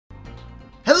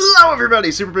Hello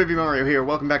everybody, Super Baby Mario here.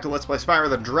 Welcome back to Let's Play Spyro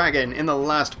the Dragon. In the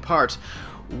last part,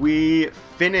 we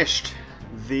finished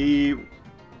the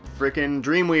frickin'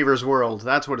 Dreamweaver's world.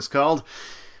 That's what it's called.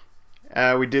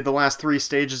 We did the last 3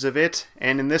 stages of it,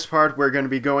 and in this part we're going to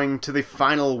be going to the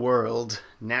final world,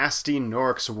 Nasty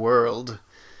Nork's world.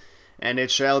 And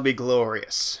it shall be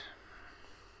glorious.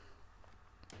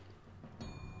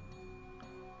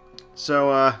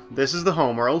 So, this is the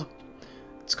homeworld.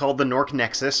 It's called the Nork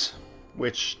Nexus,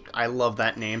 which I love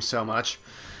that name so much.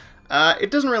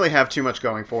 It doesn't really have too much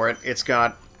going for it. It's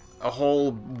got a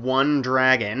whole 1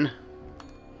 dragon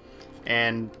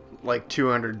and like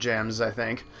 200 gems, I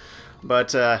think.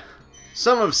 But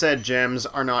some of said gems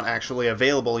are not actually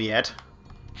available yet.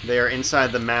 They are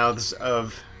inside the mouths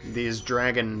of these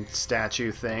dragon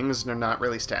statue things. They're not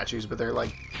really statues, but they're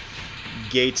like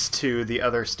gates to the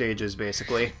other stages,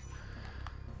 basically.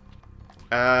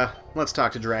 Let's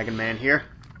talk to Dragon Man here.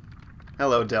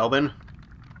 Hello, Delbin.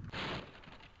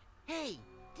 Hey,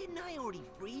 didn't I already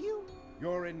free you?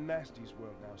 You're in Nasty's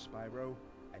world now, Spyro,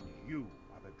 and you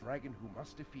are the dragon who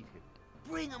must defeat him.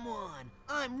 Bring him on!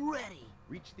 I'm ready!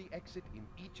 Reach the exit in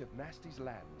each of Nasty's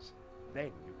lands.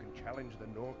 Then you can challenge the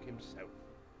Nork himself.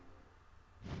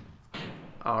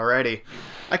 Alrighty.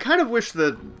 I kind of wish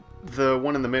that the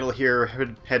one in the middle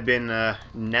here had been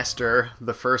Nestor,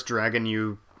 the first dragon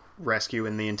you rescue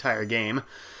in the entire game.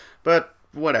 But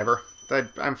whatever.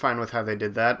 I'm fine with how they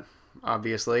did that,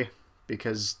 obviously,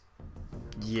 because,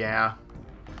 yeah,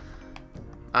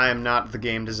 I am not the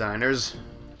game designers,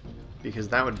 because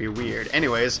that would be weird.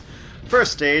 Anyways,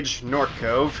 first stage, Nork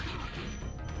Cove,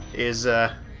 is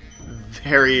a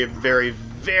very, very,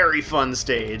 very fun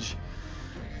stage.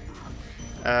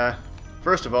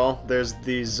 First of all, there's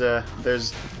these,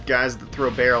 there's guys that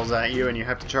throw barrels at you, and you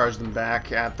have to charge them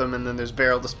back at them, and then there's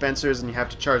barrel dispensers, and you have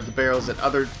to charge the barrels at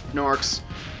other Norks.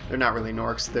 They're not really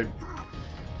Norks, they're...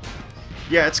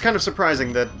 Yeah, it's kind of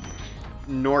surprising that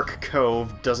Nork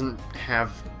Cove doesn't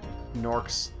have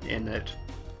Norks in it.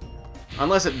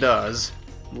 Unless it does,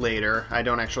 later. I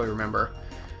don't actually remember.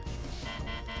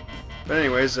 But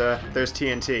anyways, there's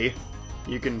TNT.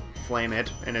 You can flame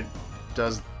it, and it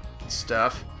does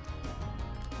stuff.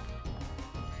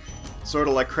 Sort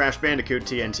of like Crash Bandicoot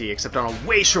TNT, except on a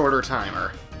way shorter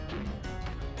timer.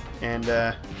 And,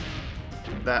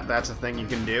 that's a thing you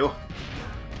can do.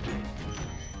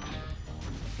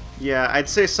 Yeah, I'd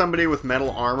say somebody with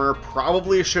metal armor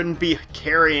probably shouldn't be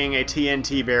carrying a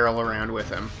TNT barrel around with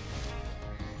him.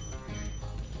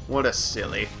 What a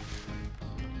silly.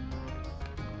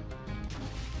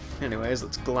 Anyways,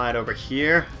 let's glide over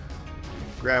here.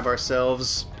 Grab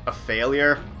ourselves a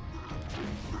failure.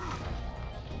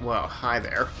 Whoa, hi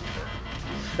there.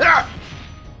 Ah!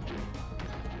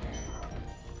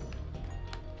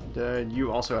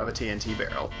 You also have a TNT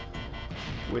barrel,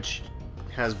 which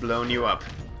has blown you up.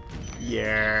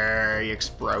 Yay,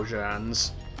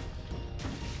 explosions.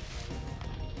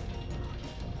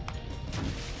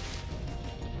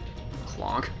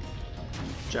 Clonk.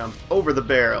 Jump over the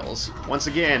barrels. Once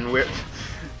again, we're...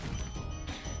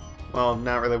 Well,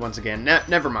 not really once again.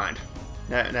 Never mind.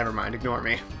 Never mind, ignore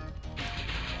me.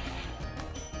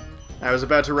 I was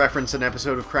about to reference an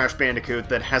episode of Crash Bandicoot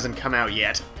that hasn't come out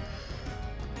yet.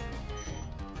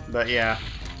 But yeah,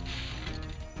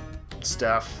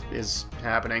 stuff is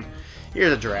happening.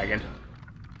 Here's a dragon.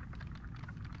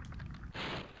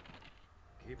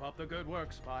 Keep up the good work,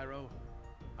 Spyro.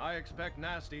 I expect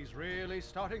Nasty's really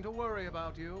starting to worry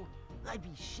about you. I'd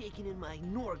be shaking in my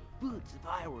Nork boots if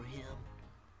I were him.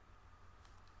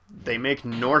 They make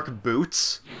Nork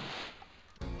boots?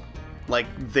 Like,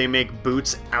 they make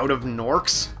boots out of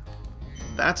Norks?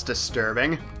 That's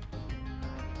disturbing.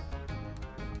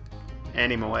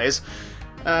 Anyways,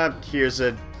 here's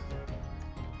a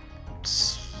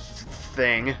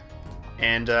thing,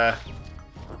 and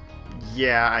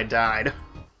yeah, I died.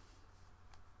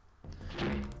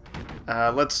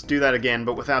 Let's do that again,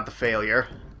 but without the failure.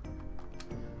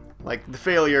 Like, the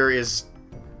failure is...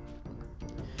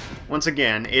 Once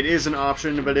again, it is an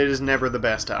option, but it is never the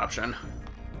best option.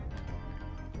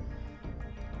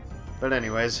 But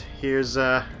anyways, here's,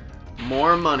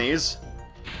 more monies.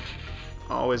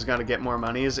 Always gotta get more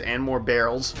monies and more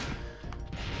barrels.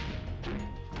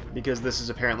 Because this is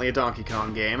apparently a Donkey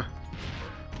Kong game.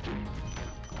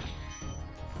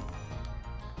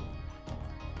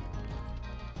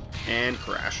 And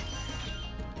crash.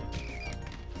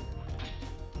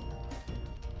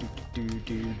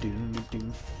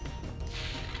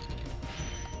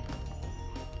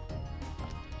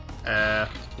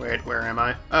 Wait, where am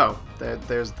I? Oh,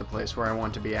 there's the place where I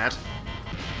want to be at.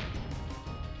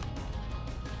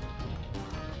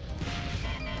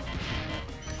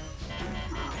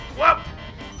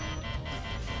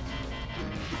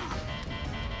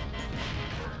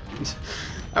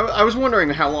 I was wondering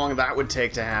how long that would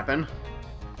take to happen.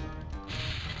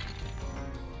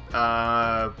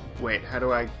 Wait, how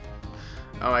do I...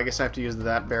 Oh, I guess I have to use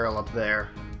that barrel up there.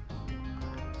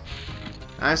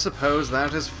 I suppose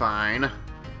that is fine.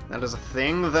 That is a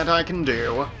thing that I can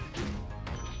do.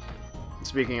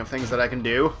 Speaking of things that I can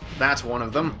do, that's one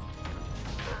of them.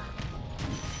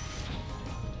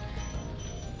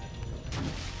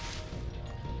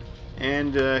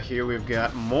 And here we've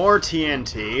got more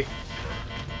TNT.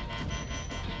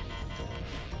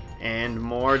 And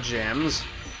more gems.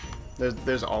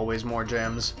 There's always more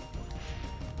gems.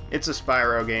 It's a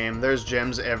Spyro game. There's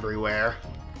gems everywhere.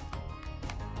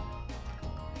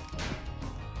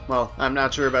 Well, I'm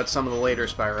not sure about some of the later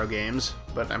Spyro games,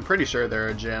 but I'm pretty sure there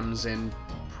are gems in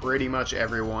pretty much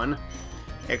everyone,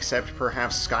 except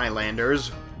perhaps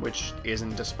Skylanders, which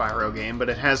isn't a Spyro game, but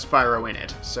it has Spyro in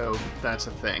it, so that's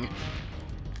a thing.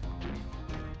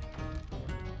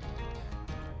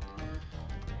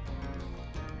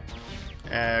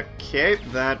 Okay,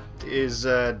 that is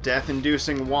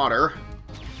death-inducing water.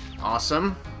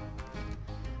 Awesome.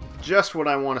 Just what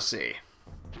I want to see.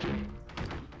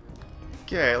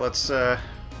 Okay, let's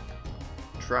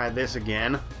try this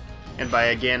again. And by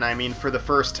again, I mean for the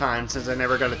first time, since I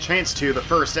never got a chance to the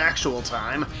first actual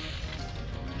time.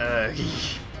 But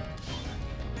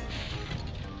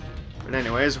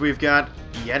anyways, we've got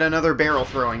yet another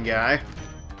barrel-throwing guy.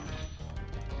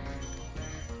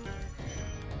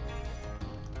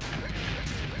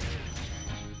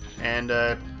 And,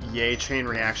 yay, chain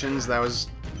reactions. That was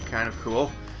kind of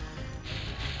cool.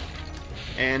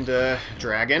 And,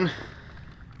 dragon.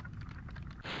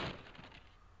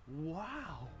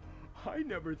 Wow! I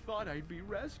never thought I'd be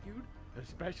rescued,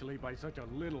 especially by such a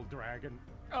little dragon.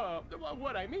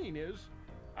 What I mean is,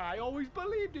 I always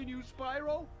believed in you,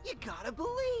 Spyro. You gotta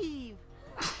believe.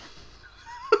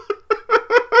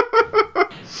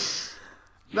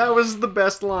 That was the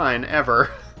best line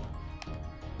ever.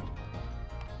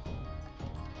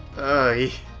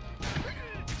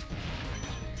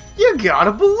 You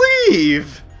gotta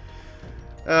believe!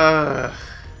 I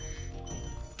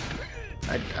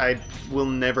will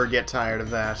never get tired of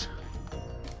that.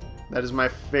 That is my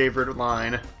favorite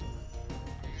line.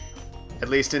 At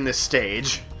least in this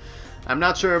stage. I'm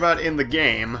not sure about in the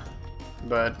game,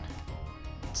 but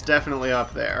it's definitely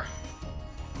up there.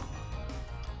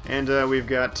 And we've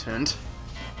got Tunt.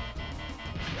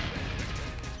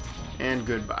 And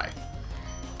goodbye.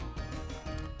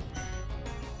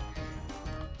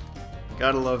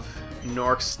 Gotta love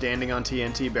Norks standing on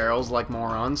TNT barrels like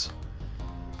morons.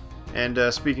 And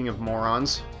speaking of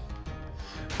morons,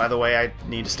 by the way, I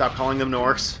need to stop calling them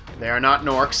Norks. They are not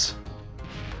Norks.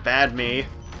 Bad me.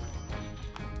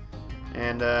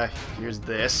 And here's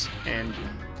this. And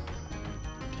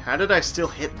how did I still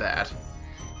hit that?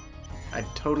 I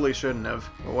totally shouldn't have,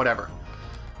 but whatever.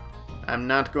 I'm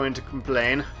not going to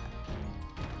complain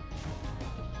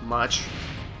much.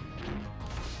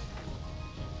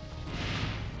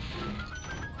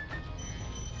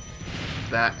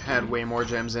 That had way more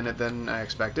gems in it than I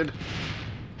expected.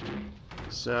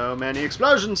 So many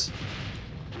explosions!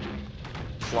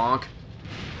 Clonk.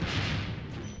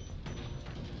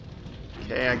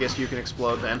 Okay, I guess you can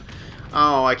explode then.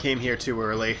 Oh, I came here too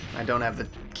early. I don't have the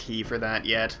key for that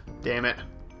yet. Damn it.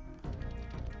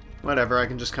 Whatever, I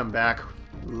can just come back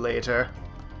later.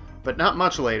 But not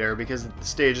much later, because the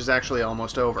stage is actually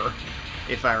almost over,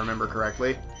 if I remember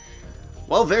correctly.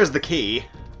 Well, there's the key.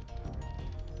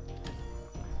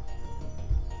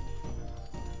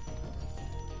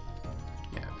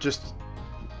 Just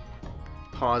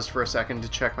paused for a second to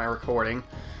check my recording.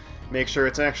 Make sure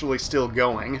it's actually still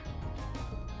going.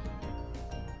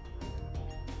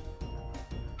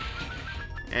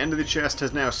 And the chest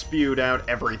has now spewed out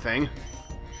everything.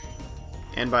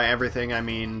 And by everything, I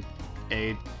mean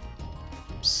a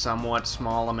somewhat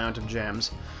small amount of gems.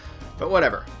 But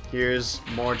whatever. Here's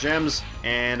more gems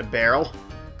and a barrel.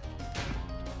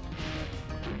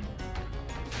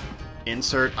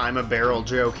 Insert I'm a barrel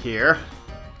joke here.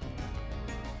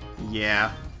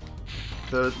 Yeah.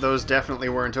 Those definitely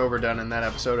weren't overdone in that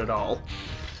episode at all.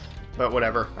 But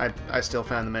whatever. I still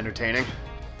found them entertaining.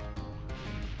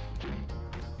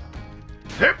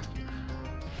 Hip!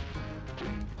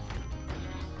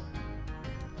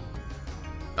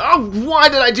 Oh, why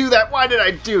did I do that? Why did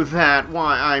I do that?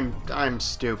 Why? I'm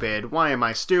stupid. Why am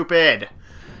I stupid?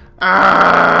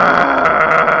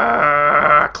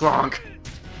 Clonk.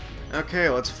 Okay,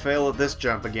 let's fail at this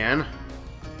jump again.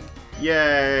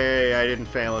 Yay, I didn't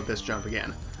fail at this jump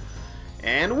again.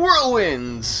 And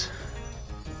whirlwinds!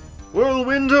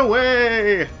 Whirlwind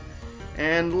away!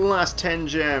 And last 10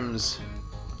 gems.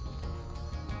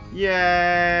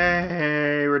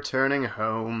 Yay! Returning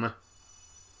home.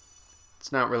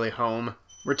 It's not really home.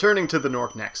 Returning to the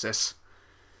Nork Nexus.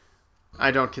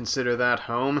 I don't consider that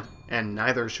home, and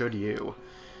neither should you.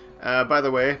 By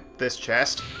the way, this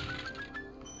chest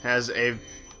has an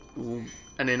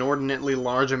inordinately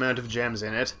large amount of gems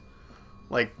in it.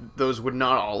 Like, those would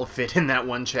not all fit in that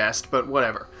one chest, but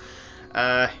whatever.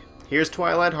 Here's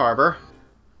Twilight Harbor.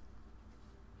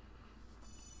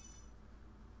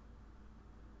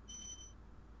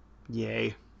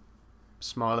 Yay.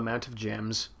 Small amount of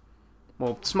gems.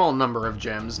 Well, small number of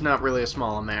gems, not really a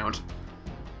small amount.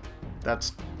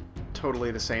 That's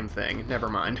totally the same thing. Never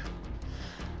mind.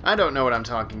 I don't know what I'm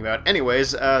talking about.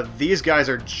 Anyways, these guys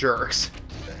are jerks.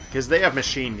 Because they have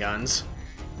machine guns.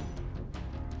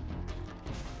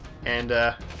 And,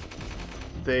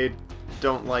 they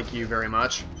don't like you very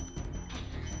much.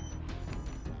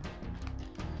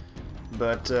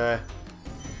 But,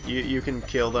 you can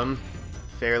kill them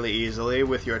fairly easily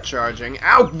with your charging.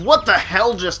 Ow! What the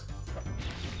hell just...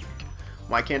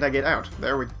 Why can't I get out?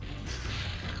 There we...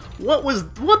 What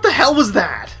the hell was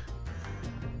that?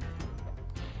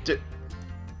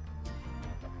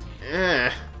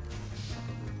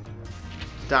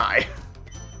 Die.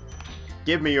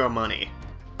 Give me your money.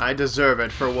 I deserve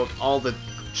it for all the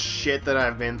shit that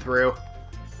I've been through.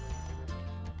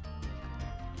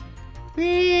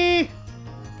 Whee!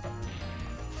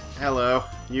 Hello.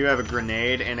 You have a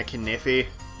grenade and a kniffy.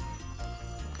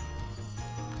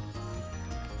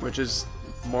 Which is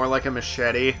more like a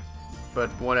machete, but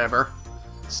whatever.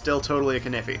 Still totally a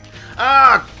kniffy.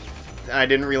 Ah! I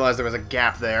didn't realize there was a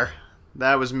gap there.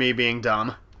 That was me being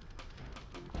dumb.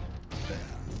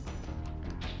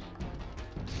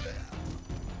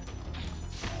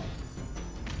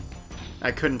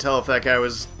 I couldn't tell if that guy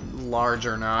was large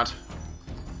or not.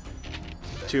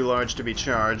 Too large to be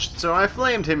charged, so I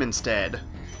flamed him instead.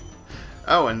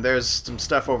 Oh, and there's some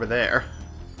stuff over there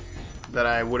that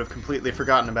I would have completely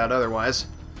forgotten about otherwise.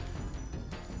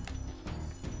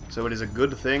 So it is a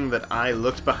good thing that I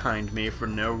looked behind me for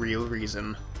no real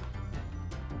reason.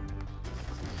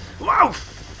 Whoa!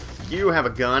 You have a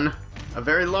gun. A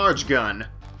very large gun.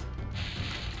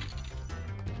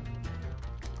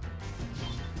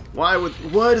 Why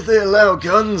do they allow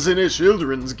guns in a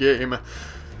children's game?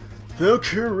 They'll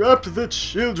corrupt the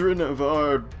children of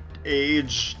our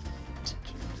age.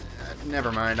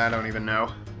 Never mind, I don't even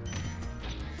know.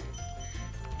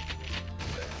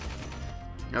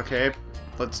 Okay,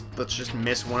 let's just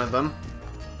miss one of them.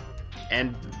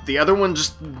 And the other one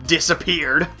just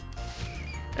disappeared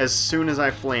as soon as I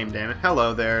flamed him.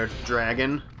 Hello there,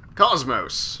 dragon.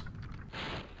 Cosmos.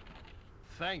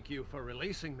 Thank you for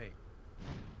releasing me.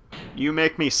 You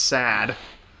make me sad.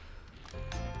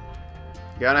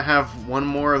 Gotta have one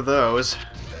more of those.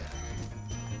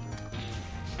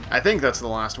 I think that's the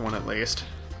last one, at least.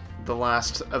 The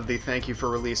last of the thank you for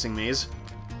releasing me's.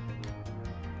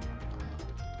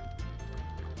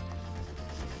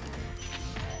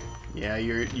 Yeah,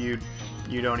 you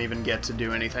don't even get to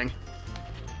do anything.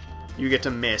 You get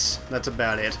to miss. That's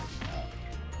about it.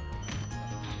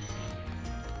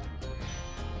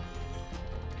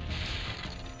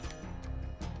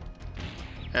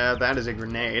 That is a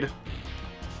grenade.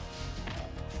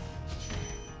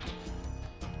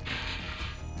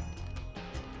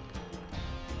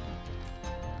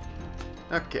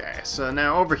 Okay, so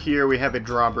now over here we have a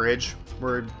drawbridge.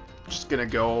 We're just gonna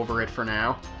go over it for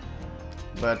now.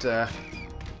 But,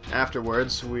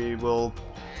 afterwards we will...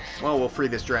 Well, we'll free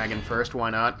this dragon first, why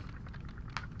not?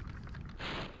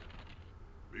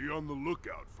 Be on the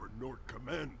lookout for Nork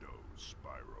Commandos,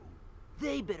 Spyro.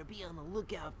 They better be on the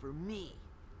lookout for me.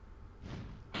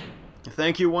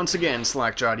 Thank you once again,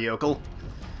 Slack-jawed yokel.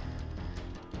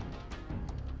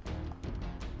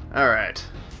 Alright.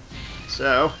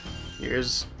 So,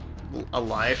 here's a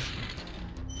life.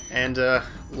 And,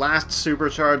 last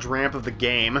supercharge ramp of the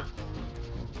game.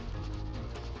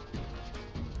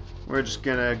 We're just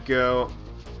gonna go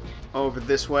over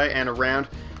this way and around,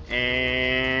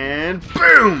 and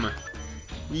boom!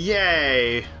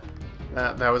 Yay!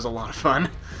 That was a lot of fun.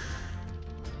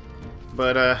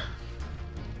 But,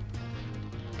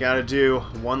 gotta do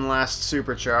one last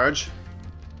supercharge.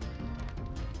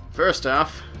 First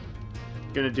off,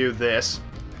 gonna do this.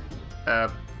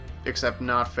 Except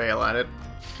not fail at it.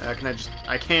 I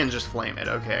can just flame it,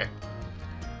 okay.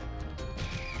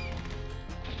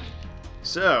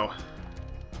 So,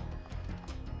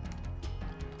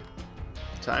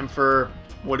 time for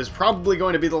what is probably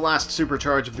going to be the last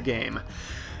supercharge of the game.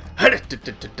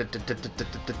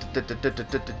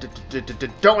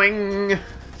 Doing!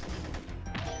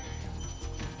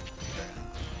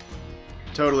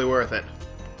 Totally worth it.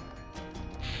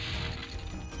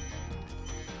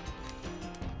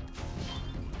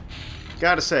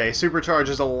 Gotta say, Supercharge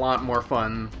is a lot more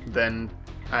fun than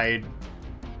I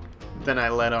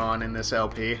let on in this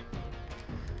LP.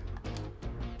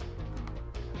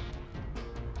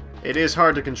 It is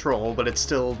hard to control, but it's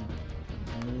still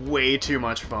way too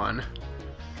much fun.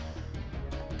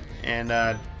 And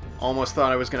almost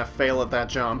thought I was gonna fail at that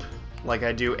jump, like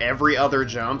I do every other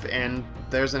jump, and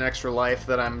there's an extra life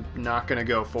that I'm not gonna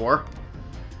go for.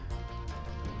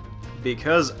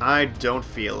 Because I don't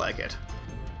feel like it.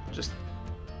 Just...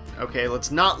 okay,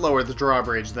 let's not lower the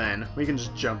drawbridge then. We can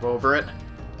just jump over it.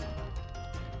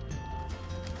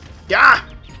 Gah!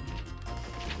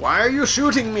 Why are you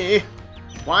shooting me?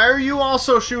 Why are you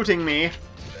also shooting me?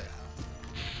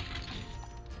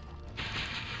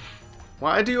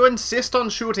 Why do you insist on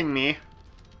shooting me?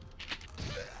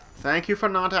 Thank you for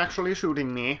not actually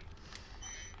shooting me.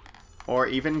 Or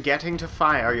even getting to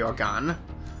fire your gun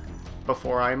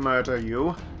before I murder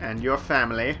you and your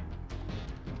family.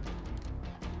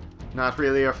 Not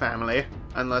really your family,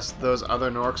 unless those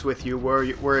other Norks with you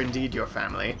were indeed your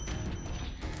family.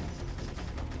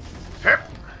 Herp!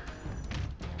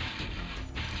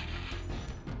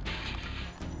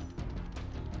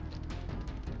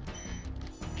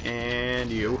 And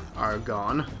you are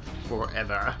gone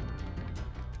forever.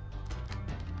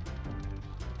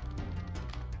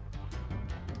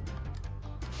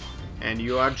 And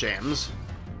you are gems.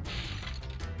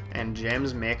 And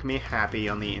gems make me happy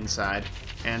on the inside,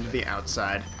 and the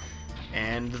outside,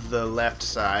 and the left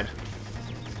side.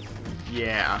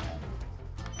 Yeah.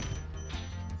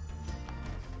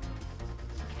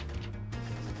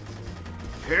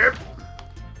 Herp!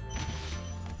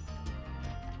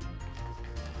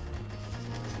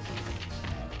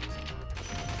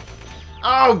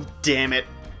 Oh, damn it.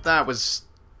 That was...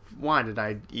 why did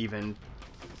I even...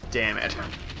 damn it.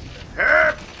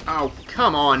 Herp! Oh,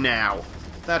 come on now.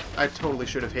 That... I totally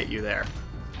should have hit you there.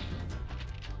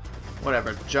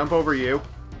 Whatever. Jump over you.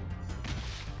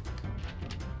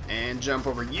 And jump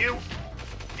over you.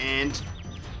 And...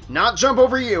 not jump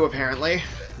over you, apparently.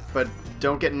 But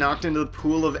don't get knocked into the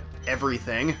pool of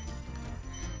everything.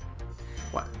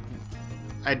 What?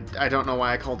 I don't know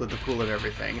why I called it the pool of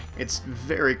everything. It's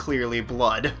very clearly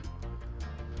blood.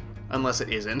 Unless it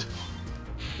isn't.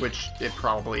 Which it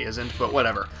probably isn't, but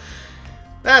whatever.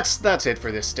 That's it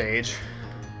for this stage.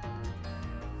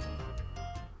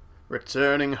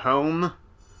 Returning home.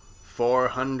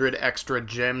 400 extra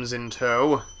gems in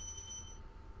tow.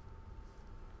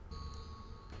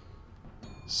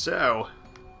 So...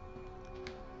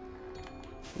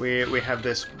 we have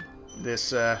this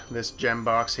gem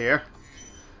box here.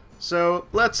 So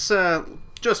let's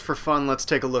just for fun, let's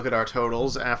take a look at our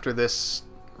totals after this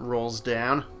rolls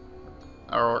down,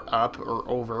 or up, or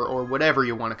over, or whatever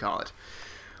you want to call it.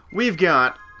 We've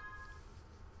got,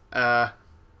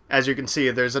 as you can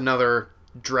see, there's another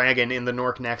dragon in the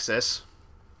Nork Nexus,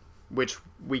 which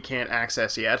we can't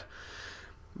access yet.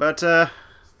 But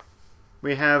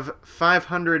we have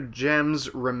 500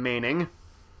 gems remaining.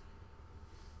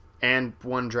 And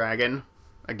one dragon,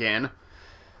 again.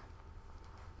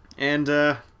 And,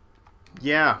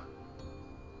 yeah.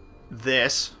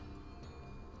 This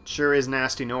sure is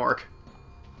Nasty Nork.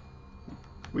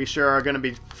 We sure are going to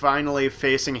be finally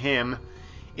facing him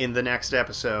in the next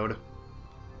episode.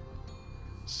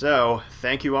 So,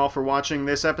 thank you all for watching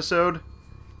this episode,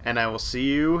 and I will see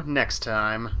you next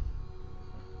time.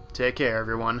 Take care,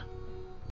 everyone.